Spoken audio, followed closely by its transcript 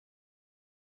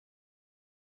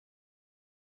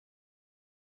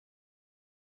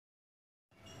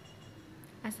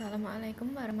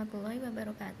Assalamualaikum warahmatullahi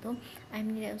wabarakatuh. I'm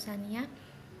Nidaus Saniyah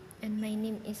and my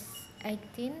name is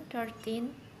 18 13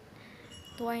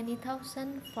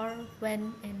 2004 1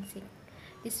 and 6.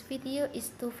 This video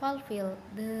is to fulfill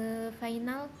the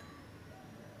final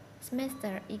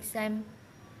semester exam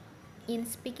in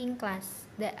speaking class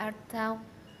that are taught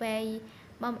by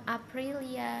Mom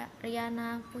Aprilia,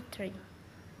 Riyana, Putri.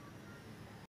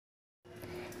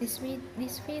 This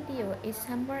video is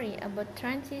summary about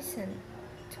transition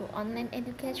to online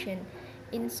education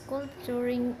in school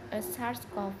during a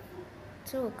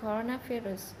SARS-CoV-2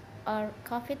 Coronavirus or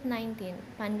COVID-19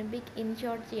 pandemic in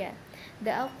Georgia.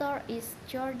 The author is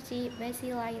Giorgi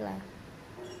Basilaia.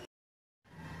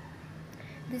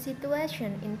 The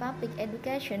situation in public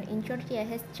education in Georgia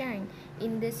has changed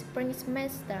in the spring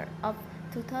semester of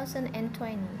 2020.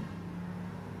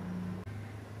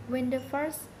 When the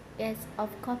first case of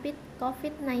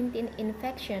COVID-19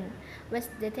 infection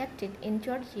was detected in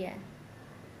Georgia.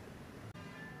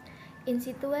 In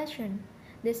situation,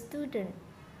 the students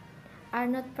are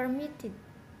not permitted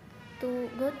to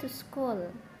go to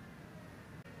school,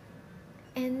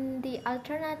 and the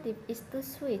alternative is to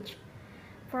switch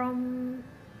from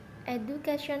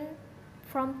traditional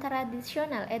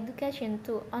education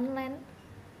to online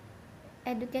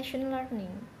education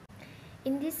learning.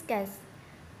 In this case,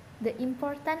 the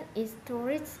important is to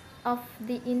reach of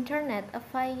the internet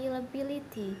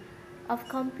availability of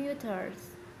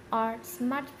computers or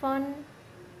smartphone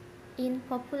in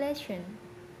population.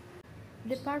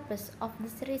 The purpose of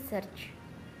this research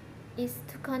is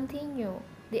to continue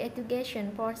the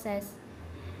education process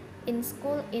in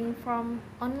school from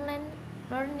online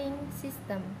learning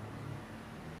system.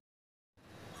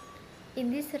 In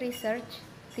this research,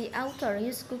 the author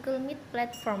used Google Meet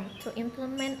platform to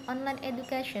implement online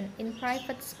education in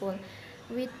private school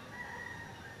with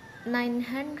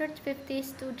 950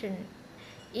 students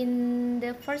in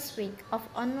the first week of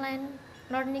online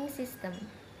learning system.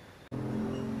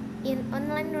 In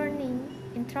online learning,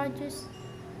 introduced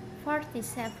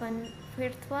 47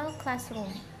 virtual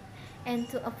classrooms, and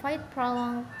to avoid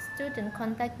prolonged student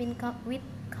contact with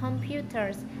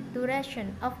computers,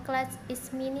 duration of class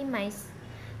is minimized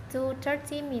to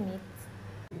 30 minutes.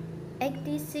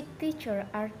 86 teachers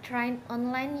are trained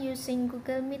online using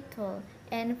Google Meet tool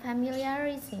and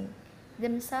familiarizing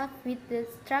themselves with the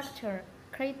structure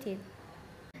created.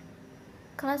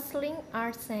 Class links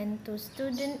are sent to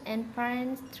students and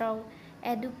parents through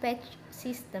EduPage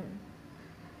system.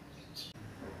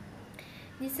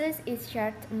 This list is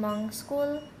shared among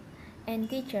school and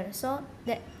teachers so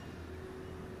that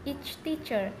each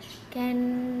teacher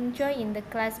can join the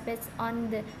class based on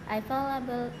the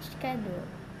available schedule.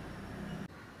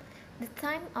 The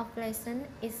time of lesson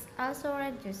is also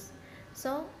reduced,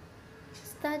 so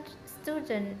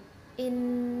students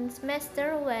in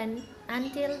semester 1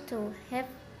 until 2 have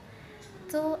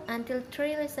 2 until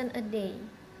 3 lessons a day,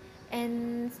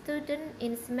 and students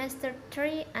in semester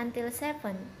 3 until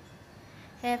 7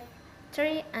 have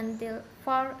 3 until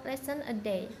 4 lessons a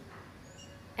day,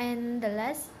 and the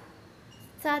last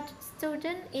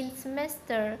student in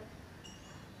semester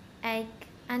 8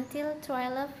 until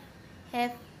 12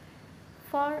 have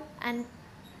 4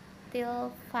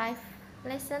 until 5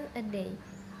 lessons a day.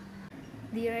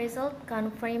 The result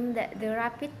confirms that the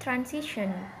rapid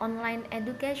transition, online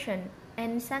education,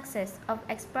 and success of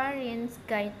experience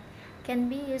guide can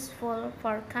be useful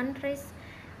for countries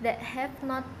that have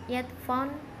not yet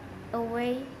found a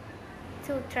way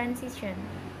to transition.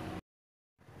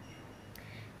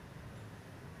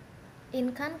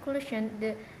 In conclusion,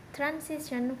 the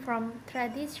transition from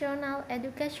traditional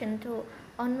education to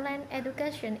online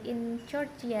education in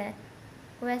Georgia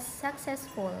was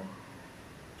successful.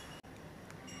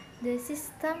 The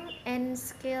system and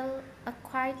skill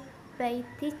acquired by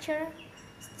teacher,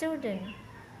 student,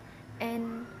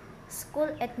 and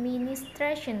school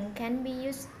administration can be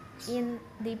used in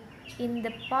the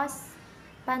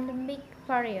post-pandemic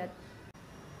period.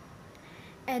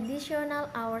 Additional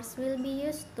hours will be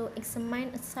used to examine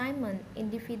assignment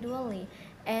individually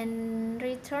and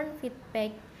return feedback,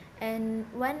 and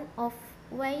one of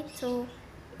way to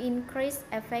increase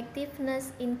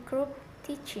effectiveness in group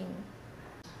teaching.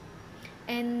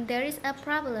 And there is a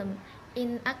problem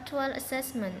in actual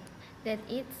assessment, that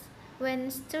is,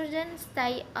 when students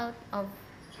stay out of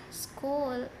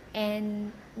school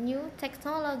and new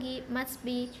technology must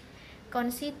be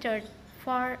considered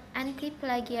for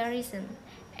anti-plagiarism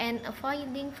and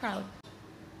avoiding fraud.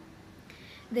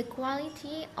 The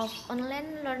quality of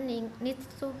online learning needs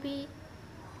to be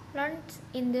learned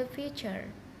in the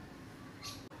future.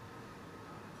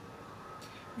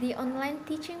 The online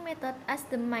teaching method as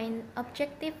the main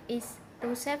objective is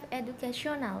to save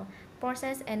educational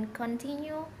process and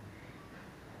continue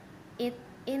it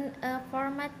in a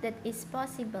format that is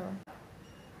possible.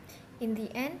 In the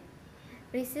end,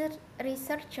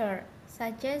 researchers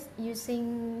suggest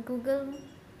using Google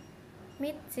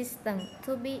Meet system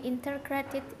to be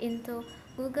integrated into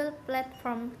Google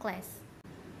Platform class,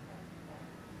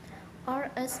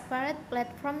 or a separate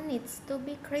platform needs to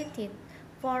be created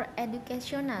for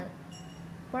educational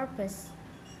purpose,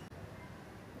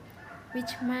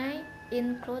 which might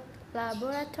include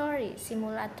laboratory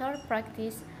simulator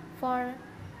practice for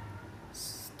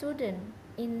students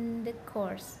in the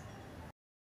course.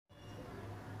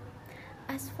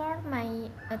 As for my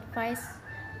advice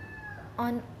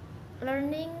on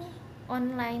learning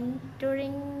online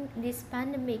during this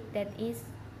pandemic, that is,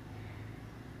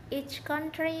 each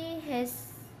country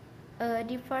has a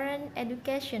different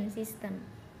education system.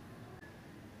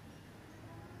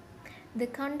 The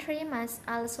country must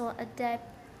also adapt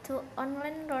to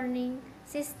online learning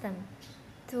system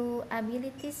to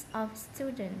abilities of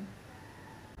students,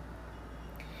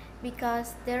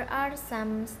 because there are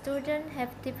some students have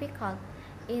difficult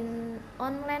in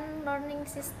online learning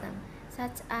system,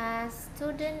 such as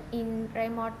students in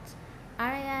remote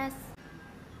areas,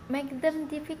 make them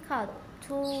difficult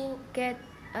to get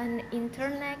an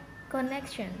internet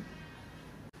connection.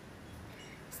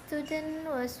 Students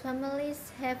whose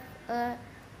families have a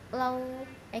low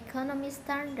economic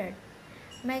standard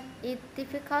make it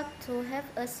difficult to have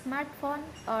a smartphone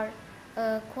or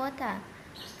a quota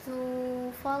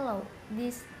to follow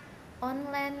this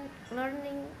online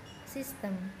learning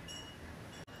system.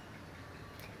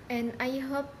 And I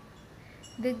hope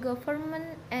the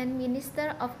government and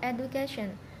Minister of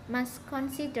Education must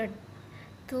consider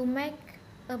to make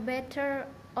a better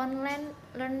online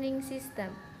learning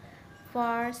system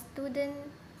for students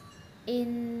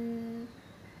in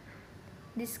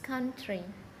this country.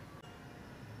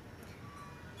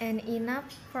 And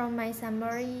enough from my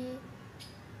summary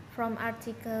from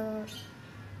article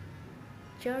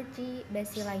Giorgi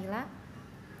Basilaia.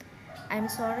 I'm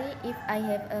sorry if I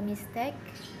have a mistake,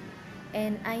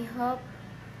 and I hope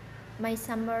my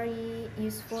summary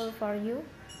useful for you.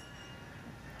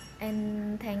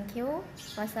 And thank you.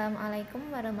 Wassalamualaikum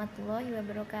warahmatullahi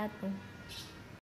wabarakatuh.